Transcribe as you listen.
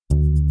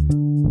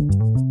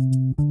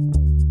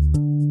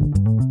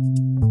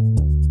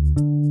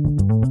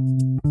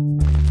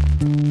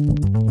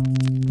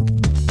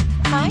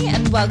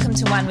welcome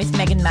to Wine with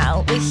Meg and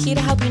Mel. We're here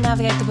to help you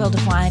navigate the world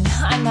of wine.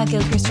 I'm Mel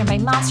Gilchrist, my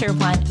Master of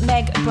Wine,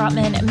 Meg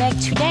Brotman. Meg,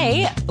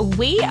 today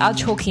we are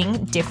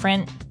talking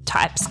different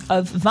types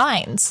of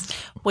vines.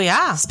 We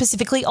are.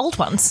 Specifically old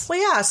ones.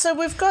 We are. So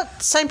we've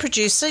got same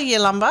producer,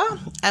 Yalumba,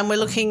 and we're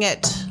looking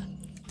at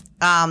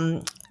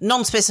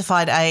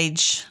non-specified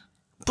age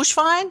bush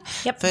vine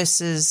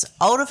versus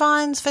older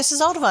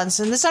vines.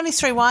 And there's only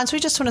 3 wines.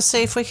 We just want to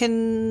see if we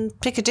can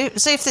pick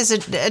see if there's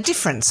a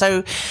difference.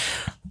 So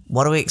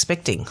what are we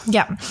expecting?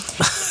 Yeah.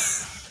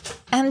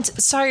 And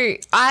so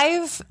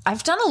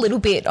I've done a little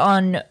bit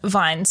on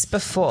vines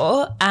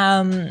before.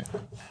 I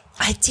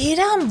did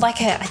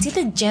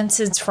a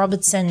Jensen's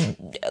Robertson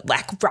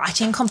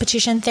writing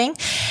competition thing,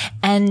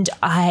 and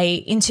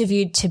I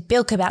interviewed to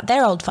Bilk about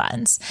their old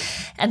vines,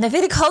 and the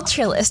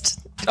viticulturalist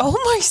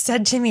almost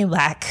said to me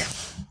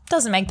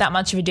doesn't make that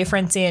much of a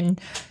difference in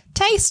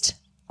taste.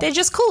 They're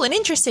just cool and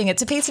interesting.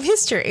 It's a piece of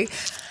history.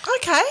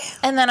 Okay.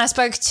 And then I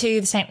spoke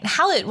to the St.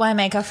 Hallett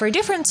winemaker for a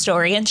different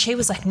story, and she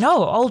was like,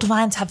 no, old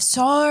vines have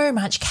so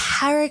much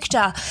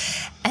character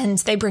and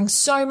they bring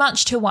so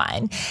much to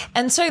wine.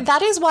 And so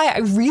that is why I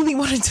really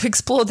wanted to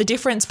explore the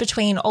difference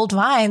between old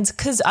vines,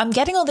 because I'm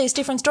getting all these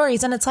different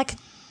stories and it's like,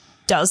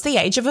 does the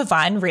age of a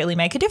vine really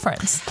make a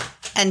difference?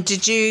 And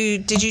did you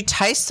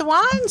taste the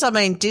wines? I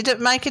mean, did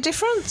it make a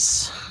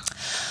difference?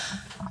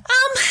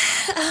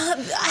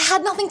 I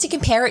had nothing to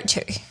compare it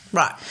to.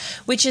 Right.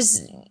 Which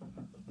is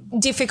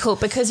difficult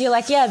because you're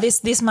like, yeah,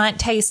 this might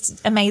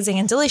taste amazing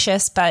and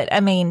delicious, but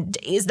I mean,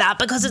 is that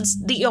because it's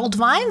the old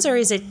vines or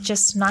is it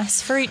just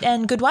nice fruit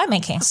and good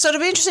winemaking? So it'll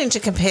be interesting to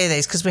compare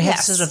these because we have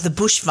sort of the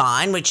bush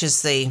vine, which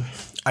is the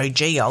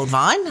OG old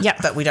vine,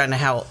 but we don't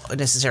know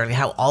necessarily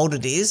how old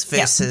it is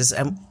versus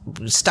a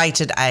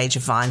stated age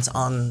of vines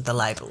on the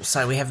label.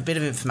 So we have a bit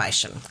of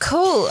information.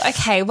 Cool.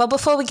 Okay. Well,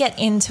 before we get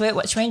into it,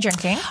 what you been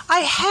drinking?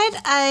 I had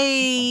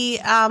a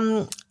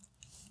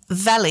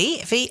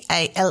Valley,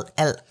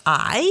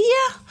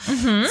 V-A-L-L-I,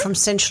 from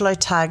Central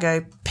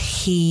Otago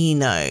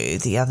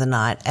Pinot the other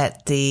night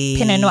at the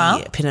Pinot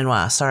Noir,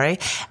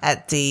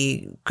 at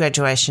the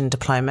graduation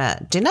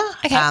diploma dinner.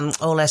 Okay.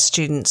 All our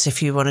students,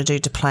 if you want to do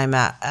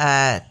diploma,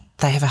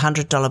 they have a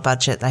 $100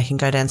 budget. They can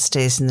go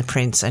downstairs in the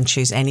Prince and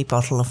choose any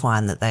bottle of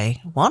wine that they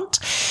want.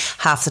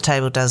 Half the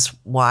table does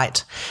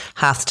white,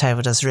 half the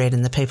table does red,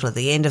 and the people at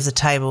the end of the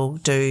table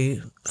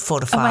do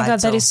 4 to 5. Oh my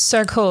God, that is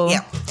so cool.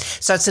 Yeah.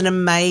 So it's an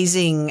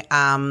amazing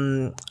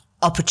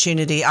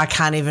opportunity. I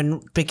can't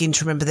even begin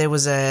to remember. There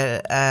was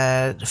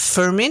a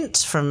ferment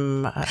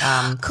from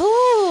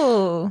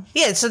cool.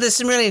 Yeah, so there's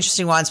some really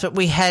interesting wines, but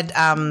we had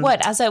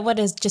what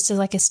is just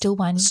like a still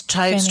wine?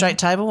 Straight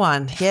table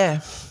wine,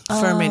 yeah.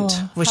 Ferment,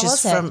 which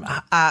is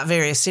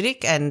very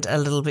acidic and a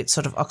little bit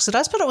sort of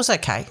oxidized, but it was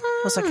okay.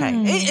 It was okay.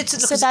 It's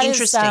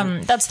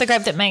interesting. That's the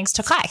grape that makes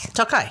Tokay.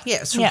 Tokay,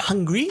 yeah, it's from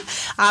Hungary.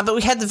 But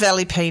we had the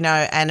Valley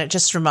Pinot, and it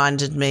just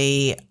reminded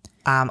me.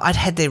 I'd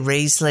had their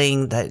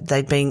Riesling.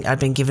 I'd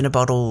been given a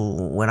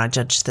bottle when I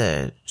judged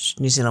the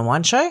New Zealand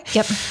Wine Show.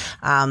 Yep.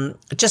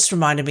 It just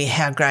reminded me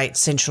how great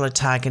Central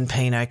Otago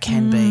Pinot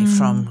can be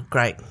from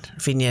great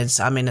vineyards.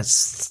 I mean,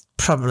 it's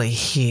probably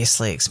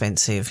hideously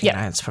expensive. You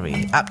know, it's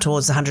probably up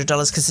towards the $100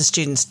 because the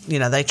students,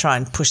 they try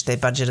and push their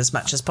budget as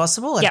much as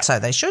possible, and so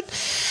they should.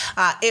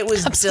 It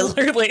was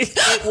absolutely.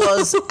 It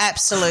was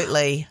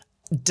absolutely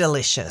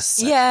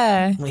delicious.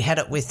 Yeah. We had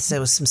it there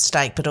was some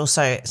steak, but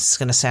also, it's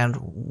going to sound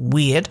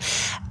weird,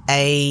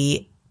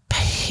 a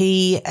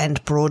pea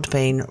and broad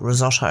bean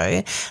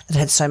risotto that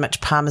had so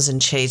much Parmesan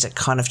cheese it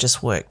kind of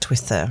just worked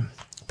with the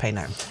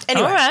Pinot.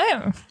 Anyway. All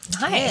right.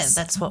 Nice. Yeah,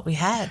 that's what we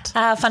had.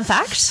 Fun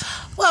fact?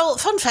 Well,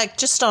 fun fact,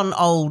 just on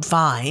old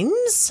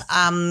vines,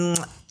 a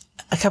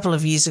couple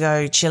of years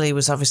ago, Chile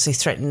was obviously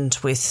threatened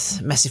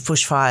with massive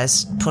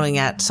bushfires, pulling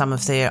out some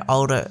of their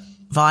older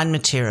vine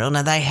material.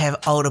 Now, they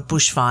have older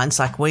bush vines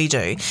like we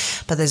do,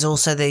 but there's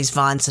also these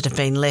vines that have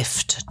been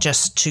left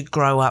just to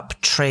grow up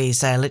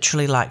trees. They're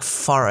literally like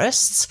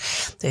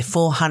forests. They're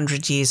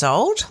 400 years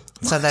old.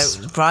 So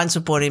the vines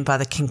were brought in by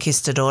the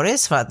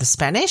conquistadores, by the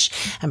Spanish,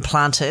 and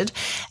planted.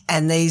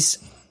 And these,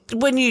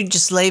 when you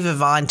just leave a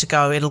vine to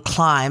go, it'll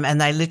climb, and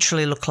they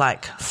literally look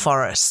like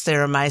forests.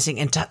 They're amazing.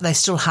 And they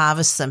still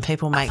harvest them.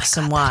 People make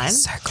some wine. That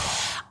is so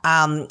cool.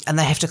 And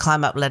they have to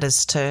climb up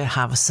ladders to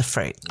harvest the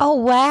fruit. Oh,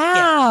 wow.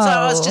 Yeah. So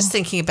I was just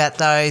thinking about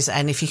those,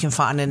 and if you can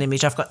find an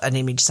image, I've got an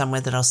image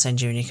somewhere that I'll send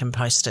you and you can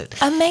post it.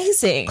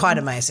 Amazing. Quite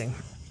amazing.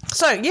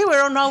 So, yeah,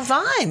 we're on old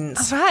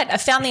vines. All right. I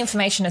found the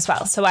information as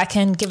well, so I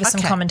can give us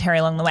some commentary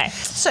along the way.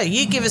 So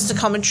you give us the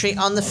commentary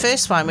on the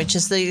first one, which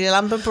is the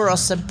Yalumba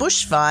Barossa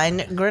Bush Vine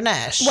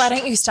Grenache. Why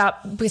don't you start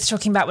with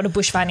talking about what a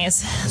bush vine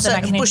is, then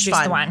I can introduce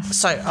the wine.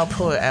 So I'll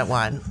pour out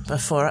wine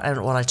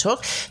while I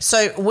talk.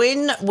 So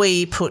when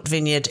we put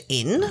vineyard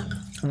in,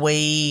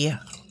 we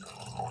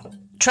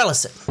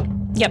trellis it.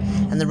 Yep.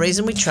 And the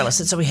reason we trellis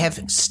it, so we have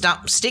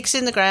sticks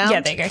in the ground.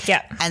 Yeah, there you go.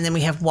 Yeah. And then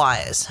we have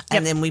wires. Yep.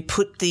 And then we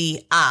put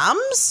the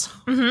arms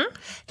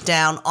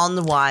down on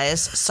the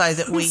wires so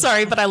that we...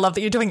 Sorry, but I love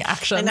that you're doing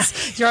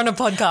actions. You're on a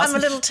podcast. I'm a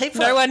little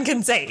teapot. No one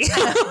can see.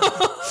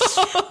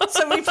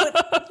 So we put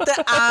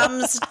the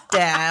arms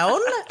down,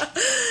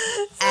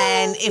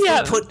 and if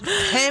we put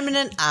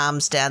permanent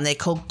arms down, they're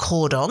called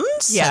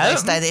cordons, so they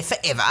stay there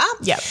forever.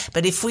 Yep.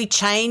 But if we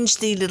change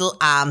the little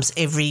arms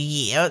every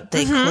year,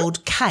 they're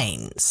called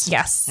canes.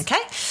 Yes.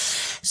 Okay?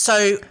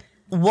 So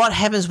what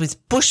happens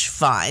with bush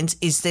vines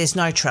is there's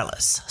no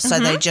trellis, so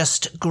they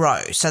just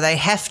grow. So they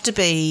have to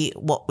be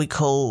what we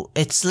call,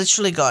 it's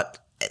literally got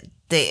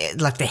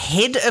the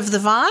head of the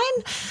vine,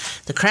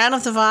 the crown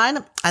of the vine,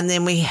 and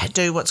then we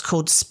do what's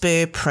called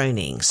spur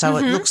pruning. So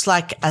it looks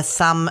like a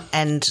thumb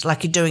and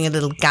like you're doing a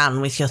little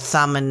gun with your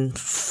thumb and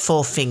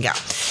forefinger.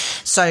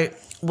 So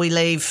we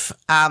leave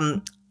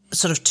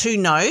sort of two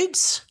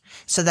nodes,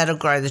 so that'll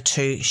grow the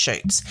two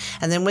shoots.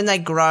 And then when they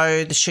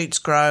grow, the shoots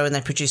grow and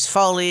they produce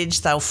foliage,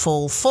 they'll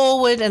fall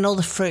forward and all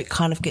the fruit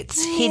kind of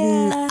gets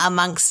hidden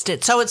amongst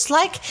it. So it's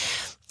like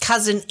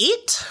Cousin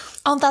It.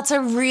 Oh, that's a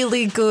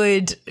really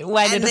good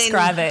way to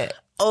describe it.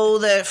 All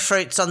the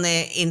fruits on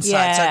their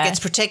inside, so it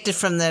gets protected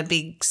from the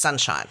big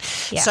sunshine.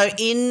 Yeah. So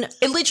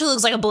it literally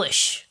looks like a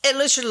bush. It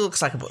literally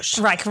looks like a bush.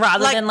 Right,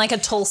 rather than like a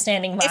tall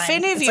standing vine. If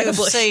any of you have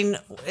seen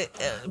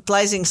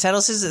Blazing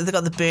Saddles, they've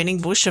got the burning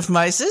bush of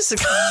Moses.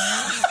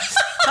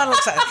 Kind of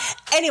looks like that.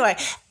 Anyway,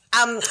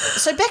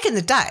 so back in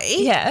the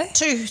day,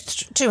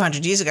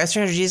 200 years ago,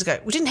 300 years ago,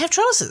 we didn't have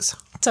trellises.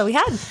 So we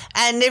had.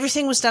 And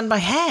everything was done by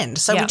hand.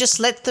 So we just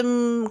let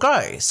them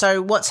grow.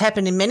 So what's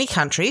happened in many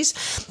countries,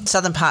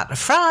 southern part of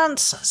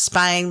France,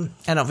 Spain,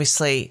 and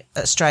obviously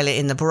Australia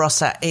in the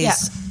Barossa,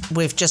 is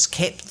we've just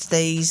kept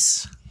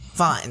these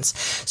vines.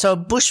 So a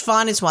bush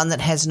vine is one that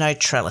has no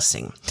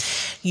trellising,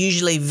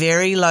 usually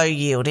very low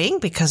yielding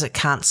because it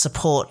can't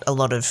support a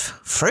lot of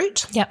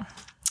fruit. Yeah.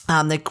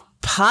 They're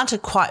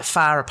planted quite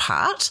far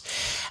apart,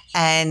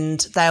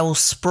 and they will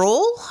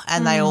sprawl,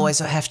 and they always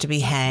have to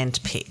be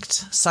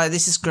hand-picked. So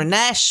this is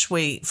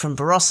Grenache from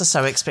Barossa,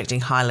 so we're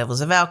expecting high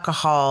levels of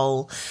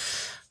alcohol,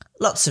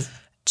 lots of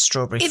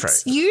strawberry fruit.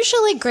 It's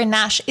usually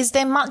Grenache. Is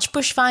there much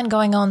bush vine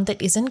going on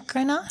that isn't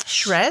Grenache?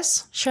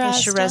 Shiraz.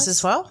 Shiraz Shiraz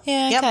as well.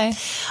 Yeah, okay.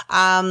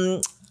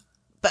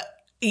 But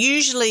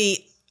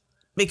usually,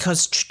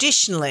 because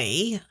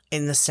traditionally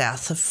in the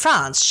south of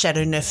France,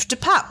 Châteauneuf du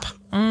Pape,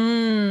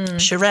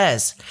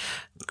 Shiraz,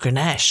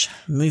 Grenache,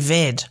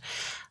 Mourvèdre,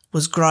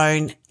 was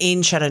grown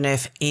in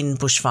Châteauneuf in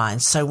bush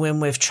vines. So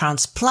when we've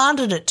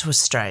transplanted it to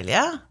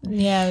Australia,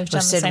 we've done the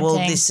said, same well,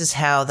 thing. this is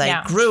how they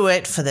grew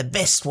it for the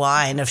best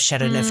wine of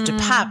Châteauneuf du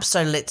Pape,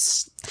 so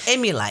let's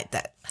emulate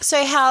that.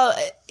 So how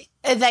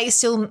are they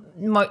still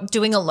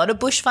doing a lot of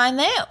bush vine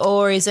there,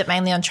 or is it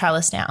mainly on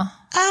trellis now?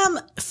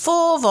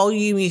 For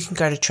volume, you can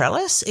go to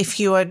trellis. If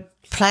you are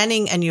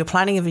planning a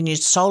vineyard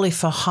solely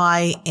for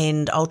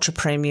high-end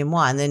ultra-premium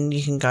wine, then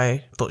you can go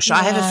bush.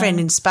 I have a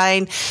friend in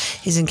Spain,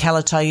 he's in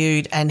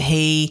Calatayud, and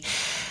he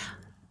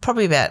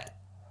probably about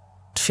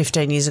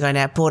 15 years ago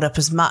now bought up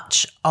as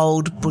much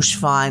old bush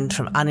vine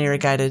from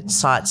unirrigated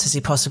sites as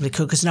he possibly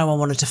could because no one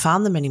wanted to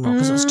farm them anymore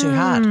because it was too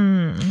hard.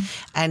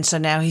 And so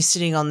now he's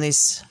sitting on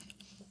this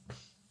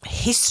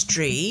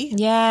history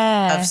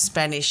of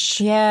Spanish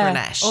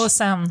Grenache.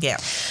 Awesome. Yeah.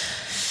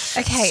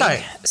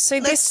 Okay, so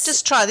let's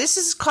just try. This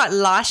is quite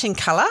light in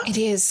colour. It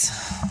is.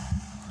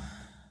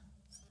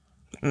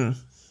 Smells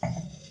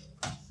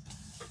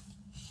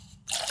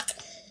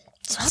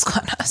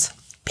quite nice.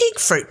 Big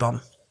fruit bomb.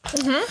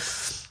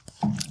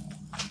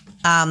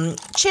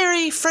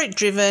 Cherry, fruit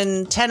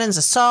driven, tannins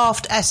are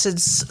soft,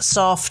 acids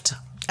soft,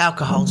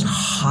 alcohol's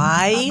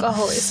high.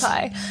 Alcohol is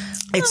high.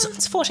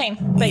 It's 14,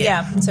 but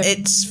so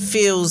it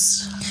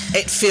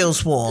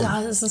feels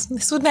warm.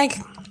 This would make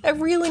a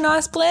really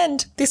nice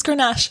blend, this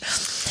Grenache.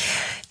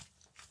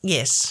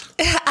 Yes.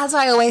 As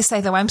I always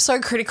say, though, I'm so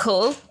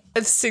critical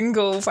of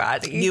single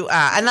variety. You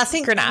are. And I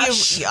think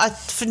Grenache.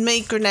 for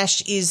me,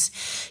 Grenache is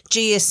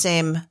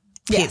GSM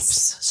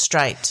Pips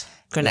straight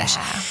Grenache.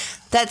 Yeah.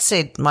 That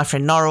said, my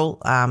friend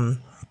Norrell,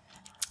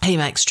 he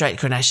makes straight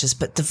Grenaches,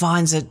 but the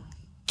vines are,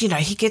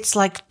 he gets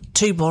like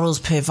 2 bottles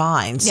per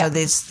vine. So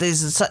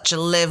there's such a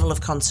level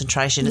of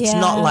concentration. It's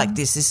not like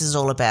this. This is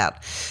all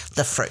about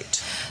the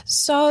fruit.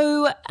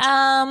 So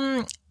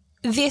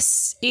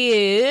this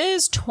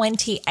is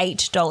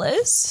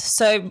 $28.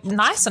 So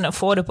nice and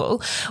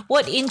affordable.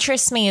 What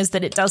interests me is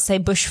that it does say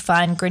bush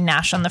vine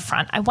Grenache on the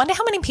front. I wonder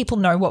how many people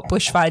know what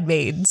bush vine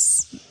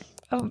means.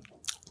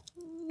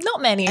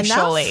 Not many,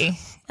 surely.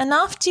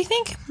 Enough, do you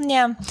think?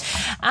 Yeah.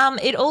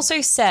 It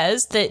also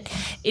says that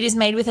it is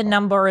made with a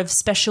number of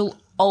special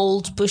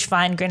old bush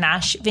vine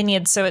Grenache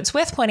vineyards. So it's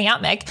worth pointing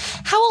out, Meg,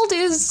 how old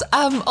is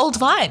old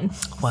vine?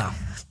 Wow.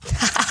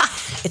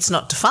 It's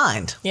not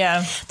defined.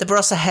 Yeah. The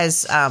Barossa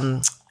has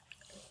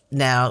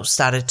now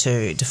started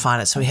to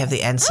define it. So we have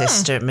the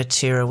ancestor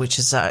material, which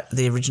is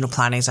the original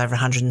planting is over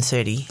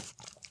 130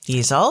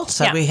 years old.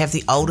 So we have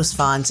the oldest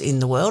vines in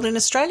the world in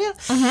Australia.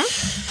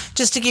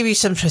 Just to give you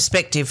some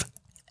perspective,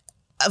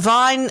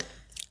 vine,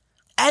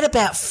 at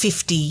about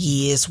 50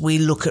 years, we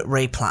look at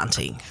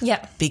replanting.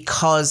 Yeah.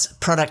 Because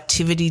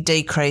productivity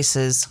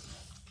decreases.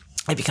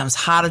 It becomes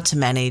harder to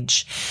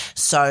manage,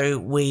 so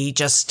we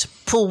just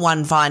pull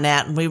one vine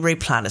out and we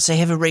replant it. So you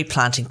have a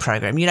replanting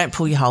program. You don't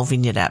pull your whole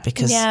vineyard out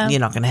because you're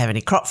not going to have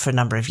any crop for a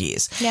number of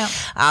years. Yeah.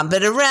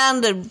 But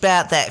around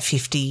about that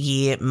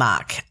 50-year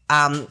mark,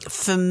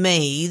 for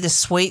me, the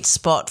sweet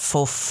spot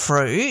for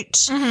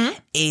fruit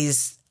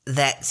is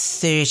that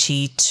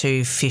 30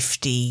 to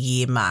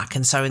 50-year mark.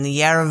 And so in the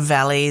Yarra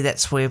Valley,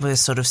 that's where we're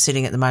sort of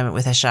sitting at the moment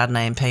with our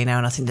Chardonnay and Pinot,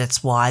 and I think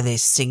that's why they're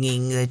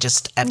singing. They're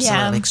just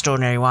absolutely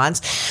extraordinary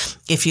wines.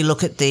 If you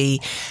look at the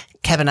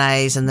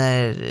Cabernets and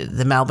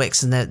the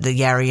Malbecs and the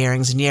Yarra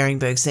Yarings and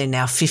Yeringbergs, they're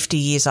now 50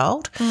 years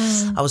old.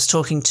 I was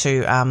talking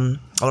to,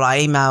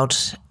 I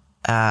emailed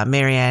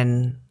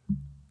Marianne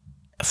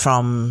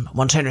from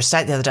Montana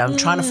Estate the other day. I'm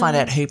trying to find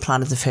out who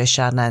planted the first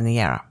Chardonnay in the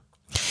Yarra.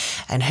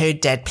 And her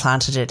dad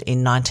planted it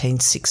in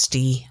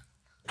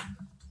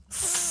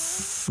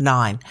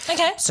 1969.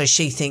 Okay. So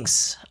she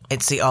thinks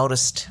it's the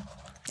oldest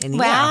in the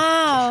Wow.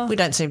 Yarra. We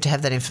don't seem to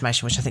have that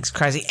information, which I think is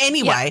crazy.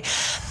 Anyway,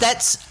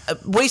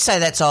 we say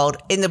that's old.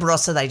 In the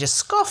Barossa, they just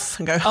scoff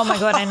and go, Oh, my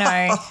God, I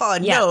know. Oh,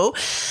 no.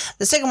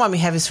 The second one we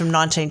have is from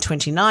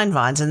 1929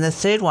 vines, and the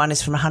third one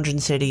is from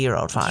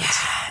 130-year-old vines.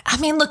 I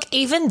mean, look,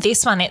 even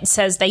this one, it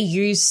says they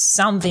use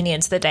some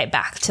vineyards that date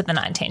back to the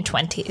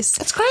 1920s.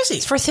 That's crazy.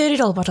 For a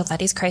 $30 bottle,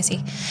 that is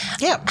crazy.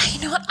 Yeah.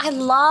 You know what? I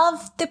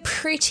love the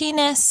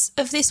prettiness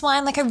of this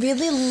wine. Like, I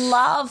really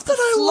love the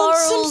I want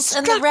some florals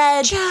and the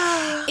red.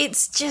 structure.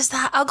 It's just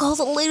that alcohol's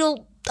a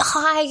little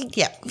high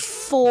Yeah.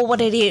 for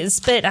what it is.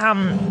 But,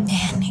 man,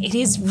 it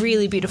is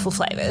really beautiful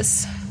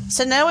flavours.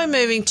 So now we're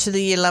moving to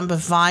the Yalumba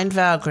Vine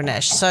Vale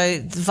Grenache. So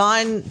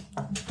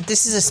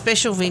this is a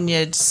special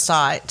vineyard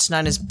site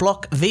known as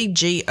Block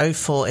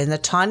VG04 in the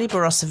tiny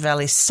Barossa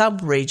Valley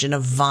sub-region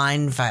of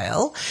Vine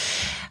Vale.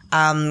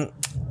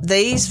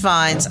 These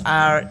vines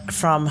are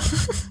from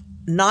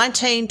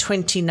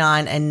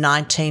 1929 and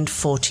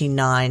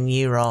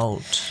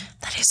 1949-year-old.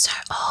 That is so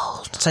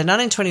old. So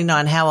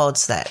 1929, how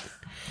old's that?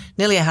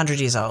 Nearly 100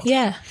 years old.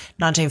 Yeah.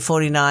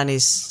 1949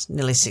 is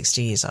nearly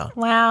 60 years old.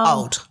 Wow.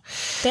 Old.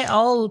 They're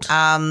old.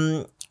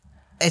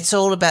 It's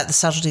all about the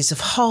subtleties of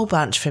whole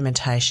bunch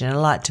fermentation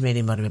and light to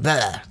medium body. Blah,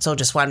 blah. It's all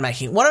just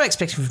winemaking. What I'm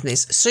expecting from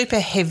this, super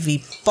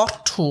heavy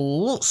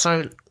bottle,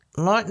 so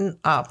lighten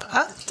up.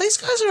 These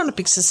guys are on a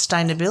big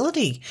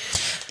sustainability.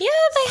 Yeah,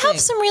 they have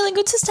some really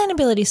good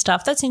sustainability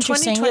stuff. That's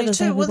interesting.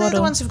 2022. Well, they're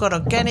the ones who've got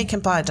organic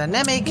and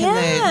biodynamic.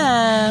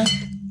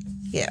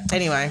 Yeah.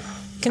 Anyway.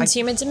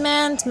 Consumer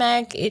demand,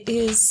 Meg, it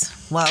is.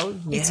 Well,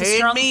 you It's a heard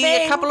strong me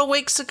thing. a couple of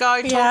weeks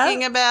ago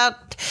talking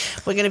about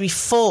we're going to be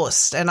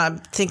forced, and I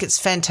think it's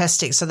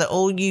fantastic so that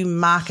all you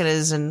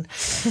marketers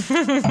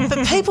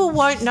but people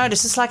won't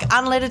notice. It's like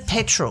unleaded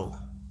petrol.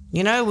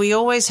 You know, we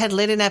always had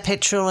lead in our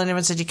petrol and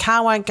everyone said your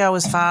car won't go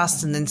as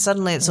fast, and then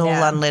suddenly it's all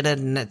unleaded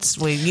and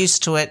we're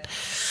used to it.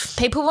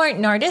 People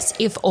won't notice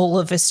if all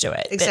of us do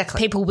it. Exactly. But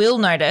people will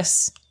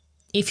notice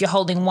if you're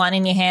holding one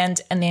in your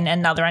hand and then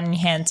another one in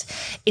your hand.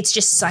 It's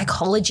just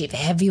psychology. The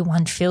heavier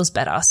one feels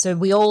better. So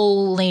we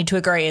all need to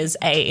agree as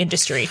a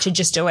industry to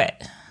just do it.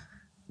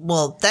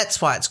 Well,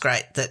 that's why it's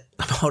great that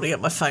I'm holding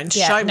up my phone to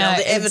show me all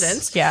the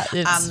evidence.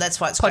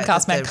 That's why it's great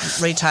that the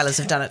retailers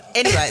have done it.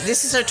 Anyway,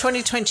 this is a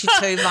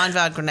 2022 Vine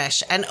Vale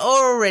Grenache, and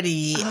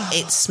already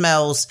it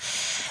smells.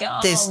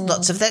 There's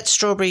lots of that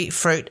strawberry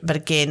fruit, but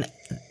again,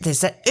 there's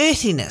that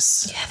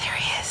earthiness. Yeah, there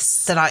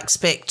is. That I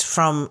expect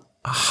from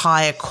a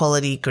higher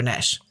quality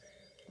Grenache.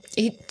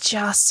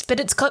 But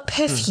it's got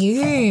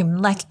perfume.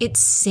 Like, it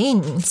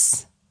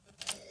sings.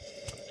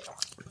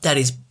 That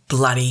is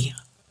bloody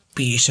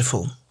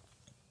beautiful.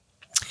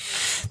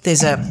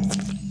 There's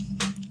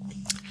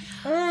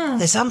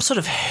some sort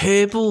of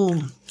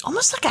herbal,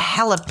 almost like a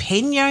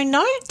jalapeno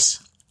note.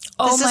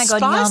 Oh, my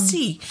God, yum.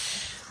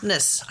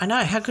 Spiciness. I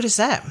know. How good is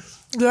that?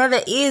 Yeah,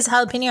 there is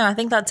jalapeno. I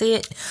think that's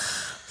it.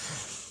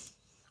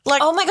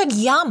 Like, oh my God,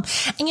 yum.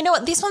 And you know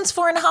what? This one's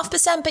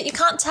 4.5%, but you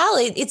can't tell.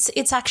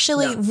 It's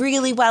actually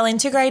really well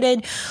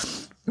integrated.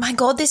 My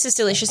God, this is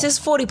delicious. This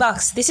is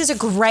 $40. This is a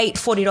great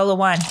 $40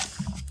 wine.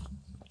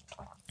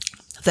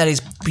 That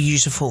is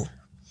beautiful.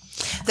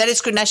 That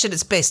is Grenache at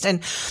its best.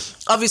 And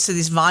obviously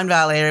this Vine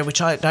Vale area,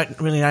 which I don't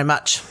really know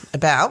much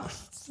about,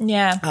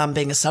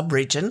 being a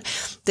sub-region,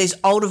 these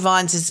older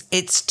vines,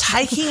 it's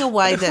taking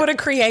away that... What a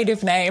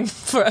creative name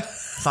for...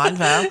 Vine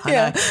Vale, I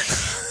know.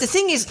 The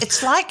thing is,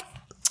 it's like,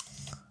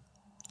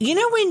 you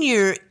know, when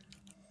you're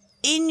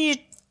in your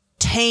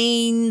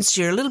teens,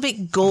 you're a little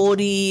bit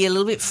gaudy, a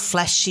little bit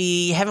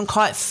flashy, you haven't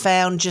quite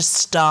found your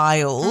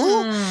style.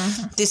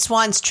 This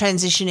wine's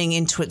transitioning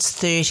into its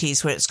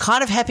 30s where it's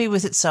kind of happy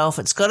with itself.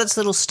 It's got its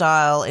little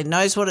style. It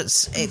knows what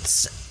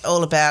it's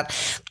all about.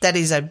 That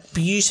is a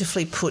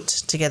beautifully put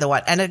together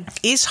wine. And it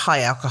is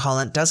high alcohol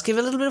and it does give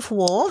a little bit of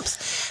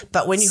warmth,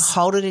 but when you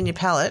hold it in your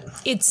palate...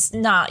 It's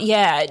not,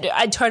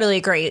 I totally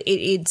agree.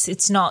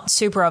 It's not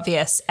super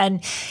obvious,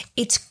 and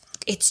it's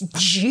it's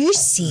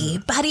juicy,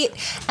 but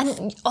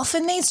and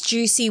often these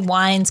juicy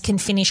wines can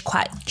finish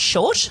quite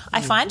short,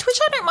 I find, which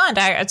I don't mind.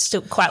 I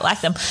still quite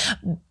like them.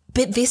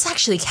 But this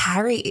actually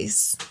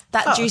carries.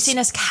 That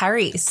juiciness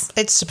carries.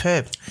 It's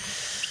superb.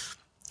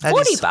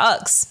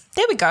 $40.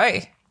 There we go.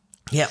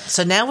 Yep.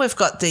 So now we've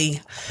got the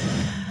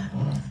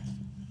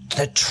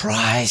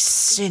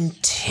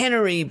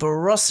Tricentenary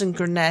Barossa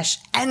Grenache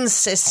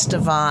Ancestor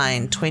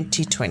Vine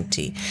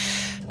 2020,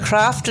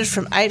 crafted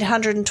from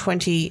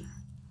 820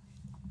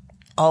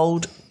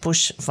 old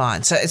bush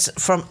vines. So it's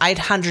from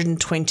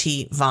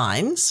 820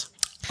 vines.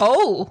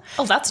 Oh,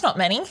 that's not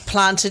many.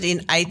 Planted in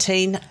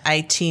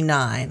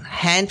 1889.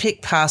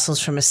 Handpicked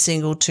parcels from a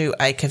single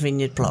 2-acre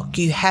vineyard block.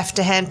 You have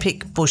to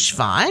handpick bush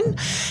vine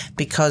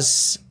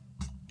because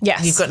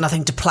you've got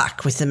nothing to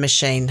pluck with the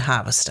machine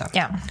harvester.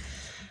 Yeah.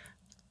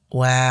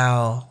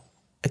 Wow.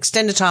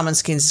 Extended time on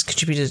skins has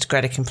contributed to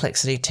greater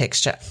complexity,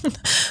 texture.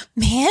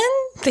 Man,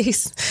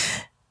 these.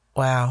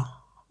 Wow.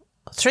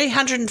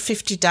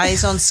 350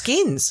 days on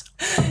skins.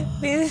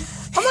 Oh,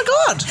 my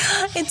God.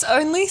 It's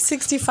only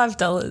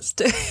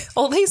 $65.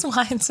 All these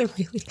wines are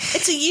really.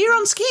 It's a year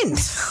on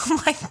skins.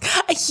 Oh, my.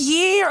 A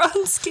year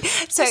on skins.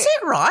 So, is that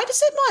right? Is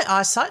that my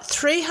eyesight?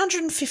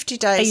 350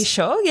 days. Are you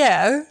sure?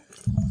 Yeah.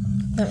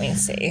 Let me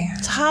see.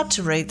 It's hard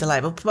to read the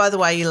label. By the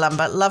way,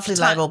 Yolumba, lovely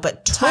label,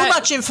 but too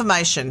much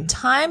information.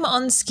 Time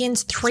on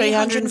skins,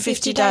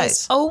 350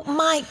 days. Oh,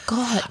 my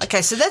God.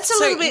 Okay, so that's a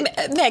little bit...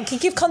 Meg, can you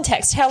give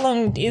context? How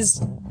long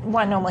is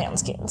wine normally on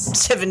skins?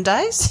 7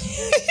 days.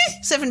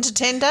 7 to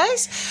 10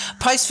 days.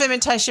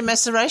 Post-fermentation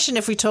maceration,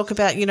 if we talk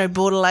about,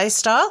 Bordelais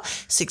style,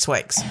 6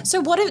 weeks.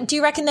 So what do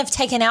you reckon they've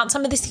taken out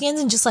some of the skins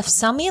and just left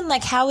some in?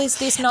 Like, how is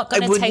this not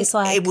going to taste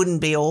like? It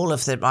wouldn't be all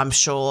of them, I'm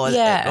sure.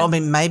 Yeah. I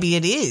mean, maybe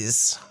it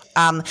is.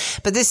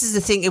 But this is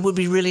the thing, it would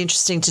be really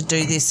interesting to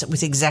do this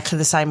with exactly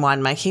the same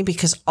winemaking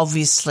because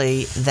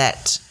obviously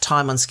that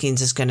time on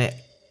skins is going to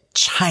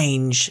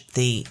change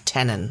the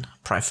tannin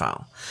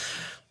profile.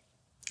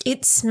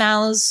 It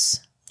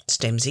smells...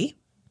 Stemsy.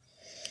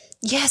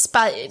 Yes,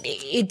 but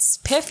it's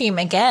perfume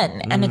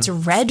again and it's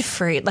red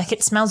fruit. Like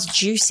it smells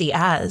juicy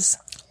as.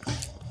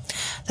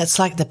 That's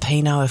like the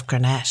Pinot of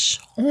Grenache.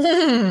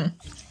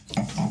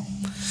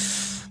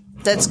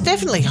 That's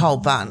definitely whole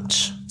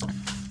bunch.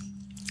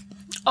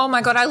 Oh,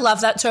 my God, I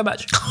love that so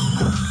much.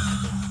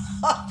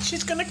 Oh,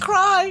 she's going to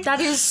cry.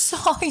 That is so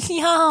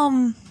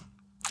yum.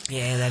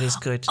 Yeah, that is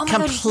good. Oh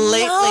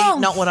completely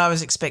God, not what I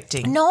was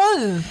expecting.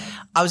 No.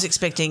 I was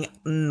expecting,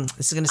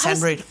 this is going to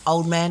sound rude,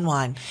 old man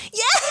wine.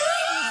 Yeah.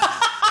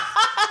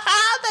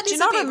 Do you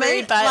know what I mean?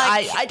 Rude, but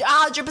I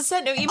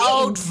 100% know what you mean.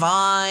 Old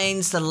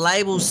vines, the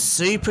label's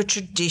super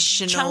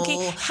traditional.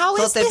 Chunky. How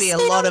is this been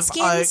on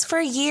skins for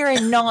a year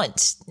and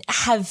not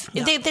have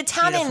the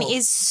tannin beautiful.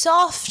 is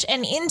soft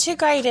and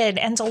integrated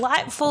and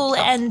delightful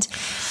and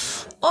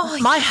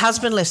my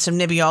husband left some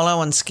Nebbiolo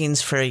on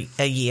skins for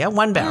a year,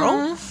 1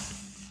 barrel.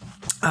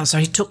 So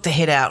he took the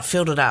head out,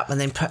 filled it up, and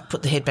then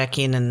put the head back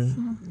in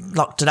and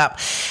locked it up.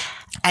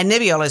 And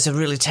Nebbiolo is a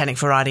really tannic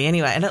variety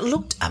anyway, and it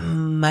looked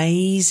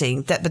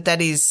amazing.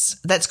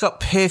 That's got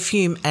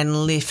perfume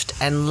and lift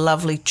and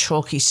lovely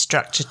chalky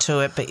structure to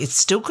it, but it's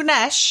still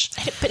Grenache.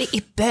 But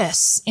it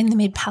bursts in the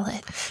mid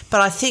palate.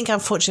 But I think,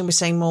 unfortunately, we're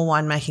seeing more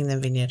winemaking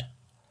than vineyard.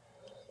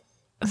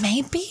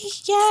 Maybe,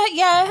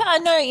 yeah, I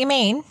know what you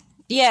mean.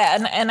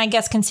 Yeah, and I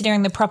guess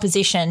considering the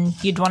proposition,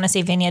 you'd want to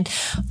see vineyard.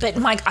 But,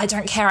 Mike, I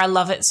don't care. I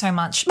love it so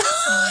much.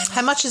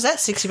 How much is that?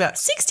 $60?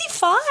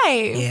 65.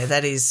 Yeah,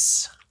 that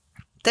is...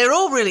 They're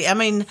all really, I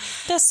mean...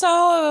 They're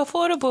so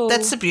affordable.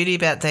 That's the beauty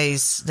about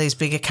these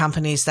bigger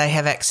companies. They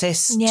have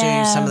access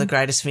to some of the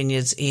greatest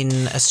vineyards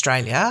in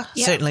Australia.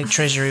 Yep. Certainly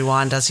Treasury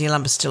Wine does.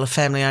 Yolumba's still a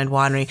family-owned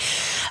winery.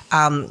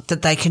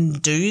 That they can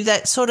do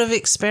that sort of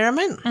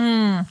experiment.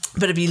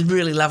 But it'd be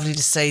really lovely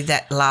to see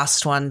that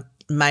last one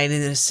made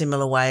in a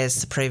similar way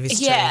as the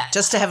previous two.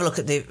 Just to have a look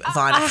at the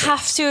vine effect. I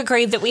have to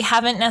agree that we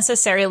haven't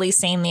necessarily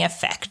seen the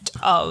effect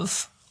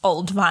of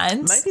old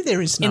vines. Maybe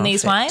there is no in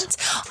these wines.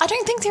 I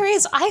don't think there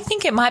is. I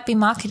think it might be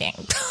marketing.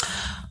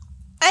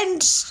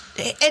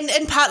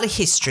 And partly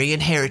history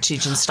and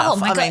heritage and stuff. Oh,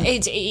 my God.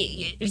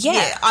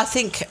 I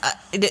think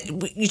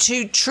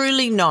to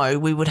truly know,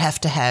 we would have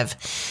to have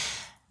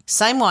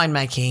same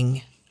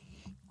winemaking,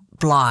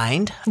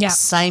 blind,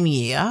 same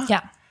year,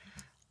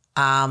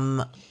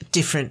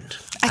 different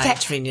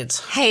age vineyards.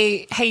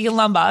 Hey,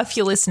 Yolumba, if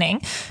you're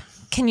listening,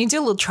 can you do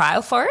a little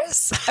trial for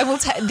us? I will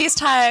this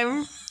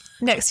time...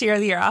 next year or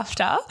the year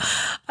after,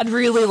 I'd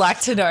really like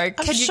to know.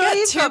 Can you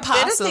get 2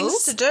 parcels?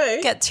 Things to do.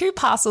 Get 2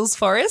 parcels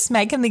for us,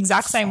 make them the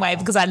exact same way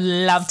because I'd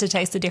love to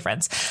taste the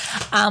difference.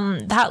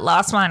 That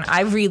last one,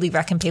 I really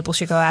reckon people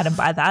should go out and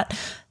buy that.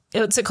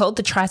 What's it called?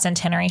 The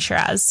Tricentenary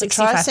Shiraz. The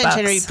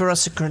Tricentenary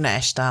Barossa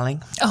Grenache,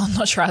 darling. Oh,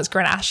 not Shiraz,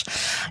 Grenache.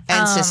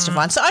 Ancestor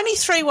wine. So only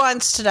 3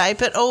 wines today,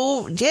 but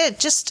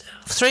just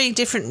 3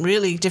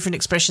 really different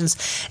expressions.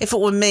 If it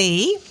were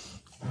me,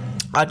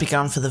 I'd be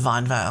going for the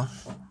Vine Vale.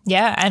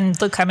 Yeah, and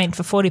look, I mean,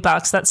 for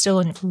 $40, that's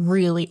still a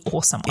really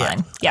awesome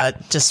wine. Yeah. I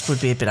just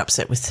would be a bit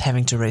upset with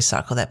having to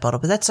recycle that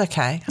bottle, but that's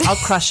okay. I'll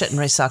crush it and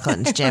recycle it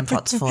into jam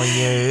pots for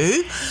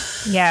you.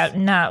 Yeah,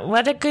 no,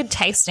 what a good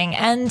tasting.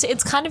 And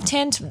it's kind of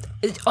turned,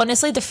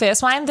 honestly, the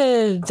first wine,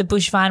 the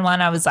bush vine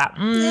one, I was like,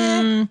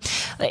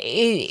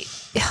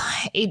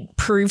 it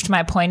proved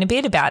my point a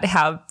bit about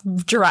how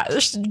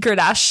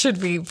Grenache should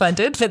be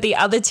blended, but the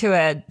other two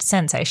are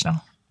sensational.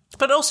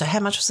 But also, how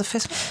much was the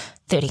first one?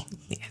 30.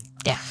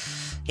 Yeah.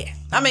 Yeah.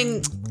 I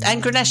mean,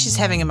 and Grenache is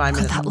having a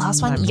moment. That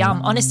last one,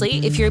 yum.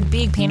 Honestly, if you're a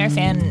big Pinot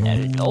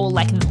fan or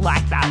like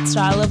that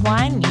style of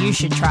wine, you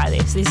should try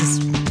this. This is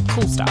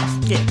cool stuff.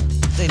 Yeah,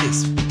 it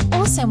is.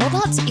 Awesome. Well,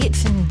 that's it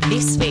for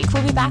this week.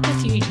 We'll be back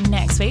with you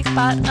next week.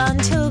 But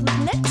until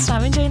next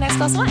time, enjoy your next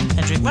glass of wine.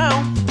 And drink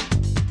well.